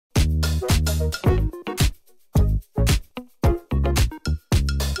When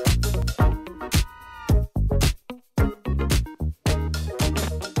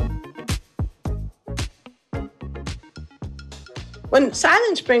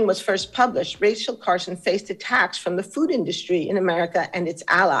Silent Spring was first published, Rachel Carson faced attacks from the food industry in America and its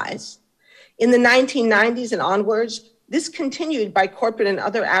allies. In the 1990s and onwards, this continued by corporate and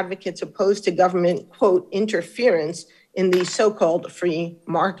other advocates opposed to government, quote, interference in the so-called free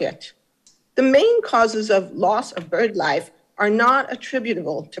market. The main causes of loss of bird life are not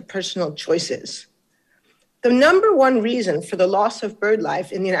attributable to personal choices. The number one reason for the loss of bird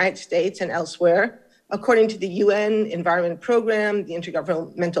life in the United States and elsewhere, according to the UN Environment Program, the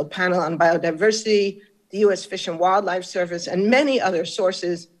Intergovernmental Panel on Biodiversity, the US Fish and Wildlife Service, and many other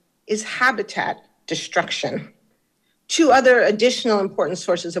sources, is habitat destruction. Two other additional important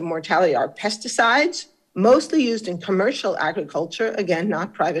sources of mortality are pesticides, mostly used in commercial agriculture, again,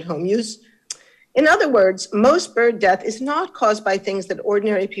 not private home use. In other words, most bird death is not caused by things that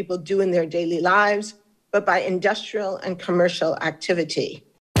ordinary people do in their daily lives, but by industrial and commercial activity.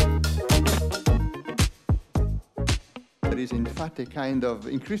 There is, in fact, a kind of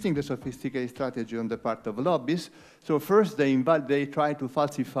increasingly sophisticated strategy on the part of lobbies. So first, they try to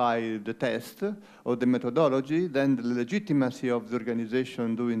falsify the test or the methodology, then the legitimacy of the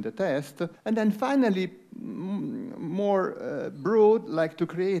organization doing the test, and then finally, more broad, like to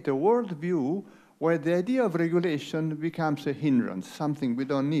create a worldview where the idea of regulation becomes a hindrance, something we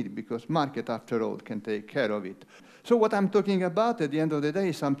don't need because market, after all, can take care of it. So what I'm talking about at the end of the day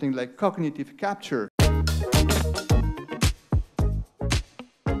is something like cognitive capture.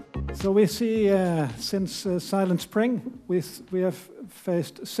 So we see since Silent Spring, we have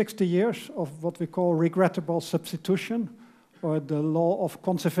faced 60 years of what we call regrettable substitution, or the law of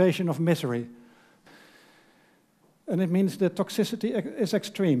conservation of misery. And it means the toxicity is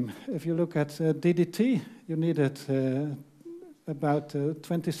extreme. If you look at DDT, you needed about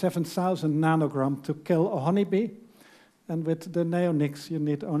 27,000 nanogram to kill a honeybee. And with the neonics, you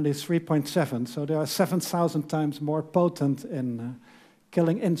need only 3.7. So they are 7,000 times more potent in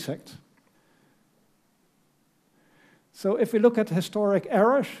killing insects. So if we look at historic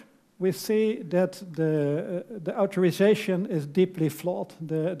errors, we see that the authorization is deeply flawed.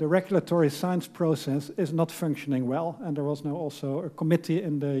 The regulatory science process is not functioning well, and there was now also a committee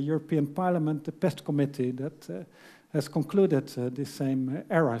in the European Parliament, the PEST committee, that has concluded the same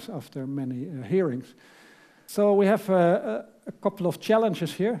errors after many hearings. So we have a couple of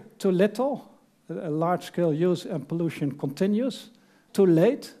challenges here. Too little, a large-scale use and pollution continues. Too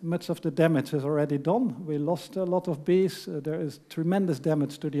late, much of the damage is already done. We lost a lot of bees. There is tremendous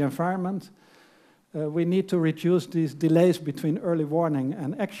damage to the environment. We need to reduce these delays between early warning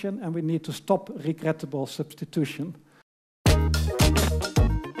and action, and we need to stop regrettable substitution.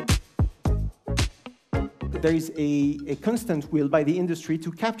 There is a constant will by the industry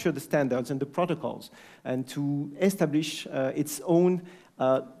to capture the standards and the protocols and to establish its own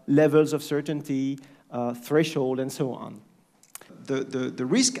levels of certainty, threshold, and so on. The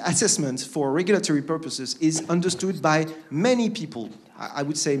risk assessment for regulatory purposes is understood by many people, I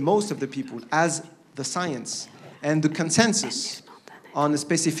would say most of the people, as the science and the consensus on a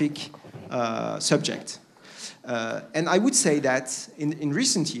specific subject. And I would say that in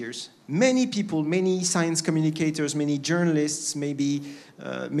recent years, many people, many science communicators, many journalists, maybe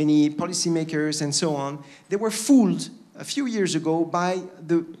many policymakers and so on, they were fooled a few years ago by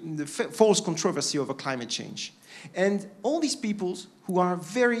the false controversy over climate change. And all these people who are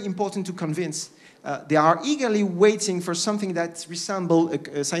very important to convince, they are eagerly waiting for something that resembles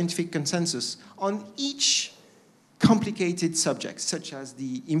a scientific consensus on each complicated subject, such as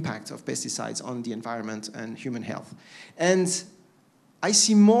the impact of pesticides on the environment and human health. And I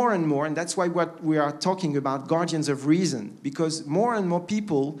see more and more, and that's why what we are talking about guardians of reason, because more and more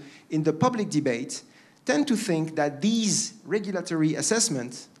people in the public debate tend to think that these regulatory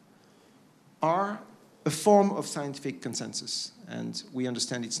assessments are a form of scientific consensus, and we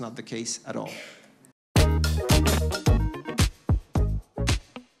understand it's not the case at all.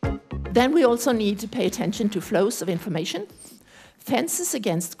 Then we also need to pay attention to flows of information, fences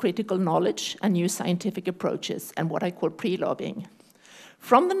against critical knowledge and new scientific approaches, and what I call pre-lobbying.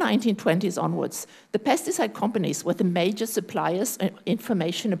 From the 1920s onwards, the pesticide companies were the major suppliers of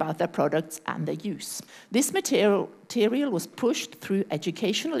information about their products and their use. This material was pushed through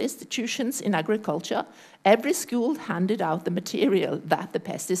educational institutions in agriculture. Every school handed out the material that the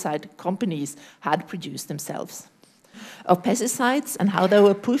pesticide companies had produced themselves. Of pesticides and how they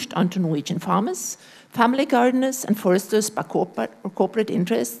were pushed onto Norwegian farmers, family gardeners and foresters by corporate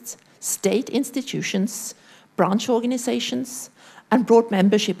interests, state institutions, branch organizations, and broad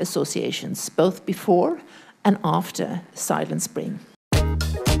membership associations, both before and after Silent Spring.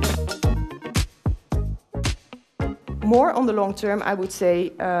 More on the long term, I would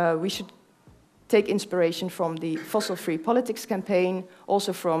say we should take inspiration from the fossil-free politics campaign,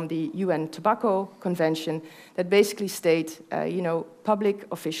 also from the UN Tobacco Convention, that basically state, public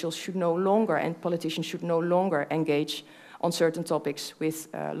officials should no longer, and politicians should no longer engage on certain topics with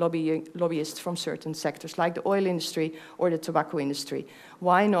lobbyists from certain sectors, like the oil industry or the tobacco industry.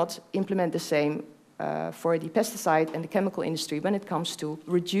 Why not implement the same for the pesticide and the chemical industry when it comes to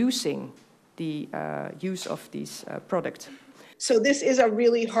reducing the use of these products? So this is a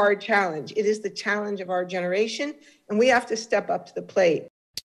really hard challenge. It is the challenge of our generation, and we have to step up to the plate.